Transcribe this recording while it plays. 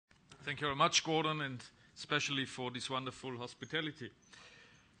Thank you very much, Gordon, and especially for this wonderful hospitality.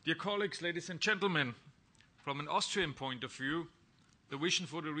 Dear colleagues, ladies and gentlemen, from an Austrian point of view, the vision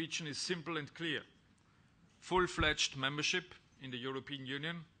for the region is simple and clear. Full-fledged membership in the European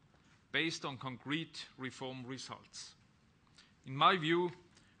Union based on concrete reform results. In my view,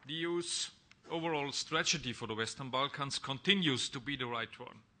 the EU's overall strategy for the Western Balkans continues to be the right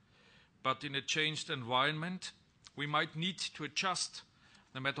one. But in a changed environment, we might need to adjust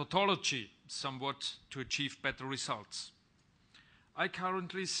the methodology somewhat to achieve better results. I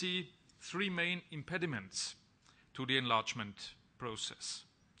currently see three main impediments to the enlargement process.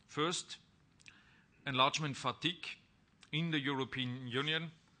 First, enlargement fatigue in the European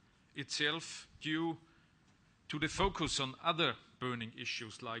Union itself due to the focus on other burning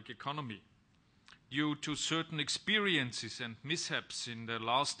issues like economy, due to certain experiences and mishaps in the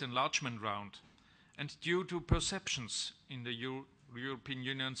last enlargement round, and due to perceptions in the European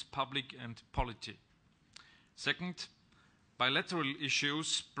Union's public and polity. Second, bilateral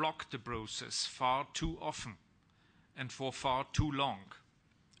issues block the process far too often and for far too long.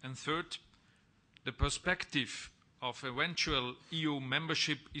 And third, the perspective of eventual EU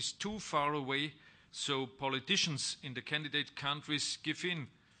membership is too far away, so politicians in the candidate countries give in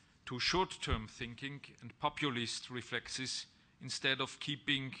to short-term thinking and populist reflexes instead of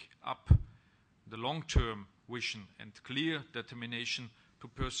keeping up the long-term vision and clear determination to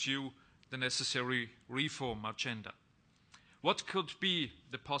pursue the necessary reform agenda. What could be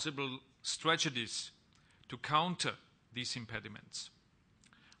the possible strategies to counter these impediments?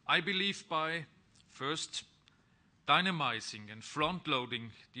 I believe by, first, dynamizing and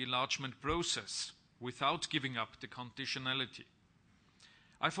front-loading the enlargement process without giving up the conditionality.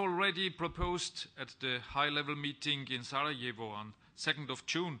 I've already proposed at the high-level meeting in Sarajevo on 2nd of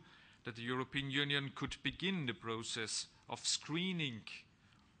June that the European Union could begin the process of screening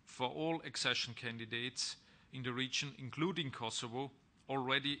for all accession candidates in the region, including Kosovo,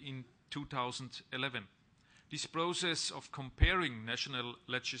 already in 2011. This process of comparing national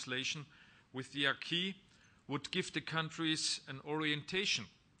legislation with the acquis would give the countries an orientation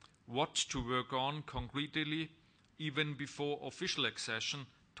what to work on concretely even before official accession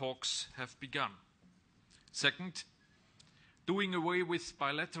talks have begun. Second, doing away with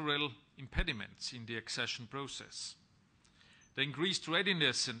bilateral impediments in the accession process. The increased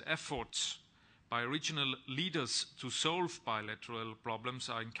readiness and efforts by regional leaders to solve bilateral problems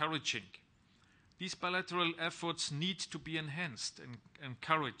are encouraging. These bilateral efforts need to be enhanced and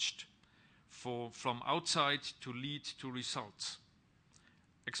encouraged from outside to lead to results.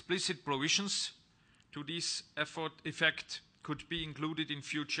 Explicit provisions to this effect could be included in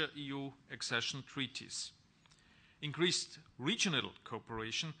future EU accession treaties. Increased regional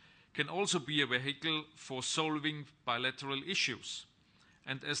cooperation can also be a vehicle for solving bilateral issues.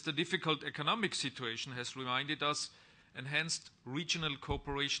 And as the difficult economic situation has reminded us, enhanced regional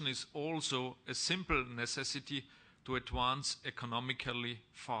cooperation is also a simple necessity to advance economically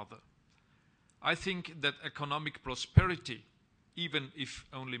further. I think that economic prosperity, even if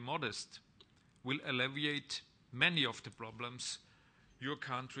only modest, will alleviate many of the problems your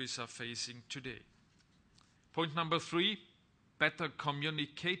countries are facing today. Point number 3, better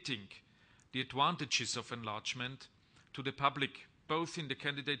communicating the advantages of enlargement to the public, both in the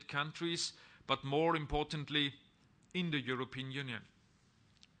candidate countries, but more importantly, in the European Union.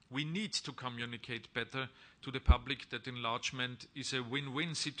 We need to communicate better to the public that enlargement is a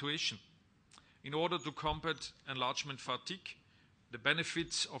win-win situation. In order to combat enlargement fatigue, the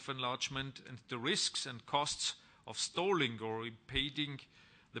benefits of enlargement and the risks and costs of stalling or impeding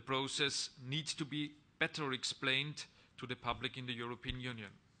the process need to be better explained to the public in the European Union.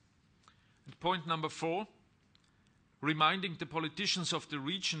 And point number 4, reminding the politicians of the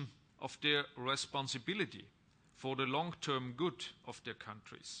region of their responsibility for the long-term good of their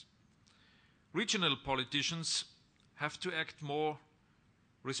countries. Regional politicians have to act more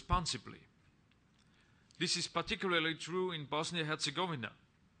responsibly. This is particularly true in Bosnia-Herzegovina.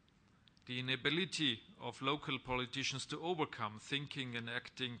 The inability of local politicians to overcome thinking and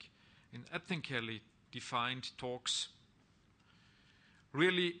acting in ethnically defined talks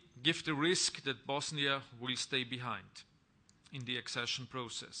really give the risk that Bosnia will stay behind in the accession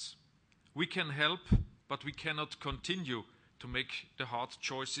process. We can help, but we cannot continue to make the hard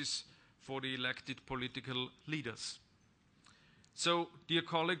choices for the elected political leaders. So, dear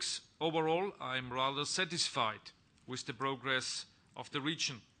colleagues, overall I am rather satisfied with the progress of the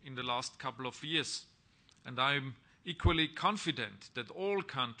region in the last couple of years, and I am equally confident that all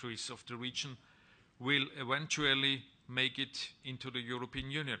countries of the region will eventually make it into the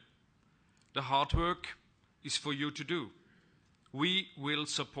European Union. The hard work is for you to do. we will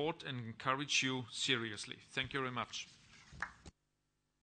support and encourage you seriously. Thank you very much.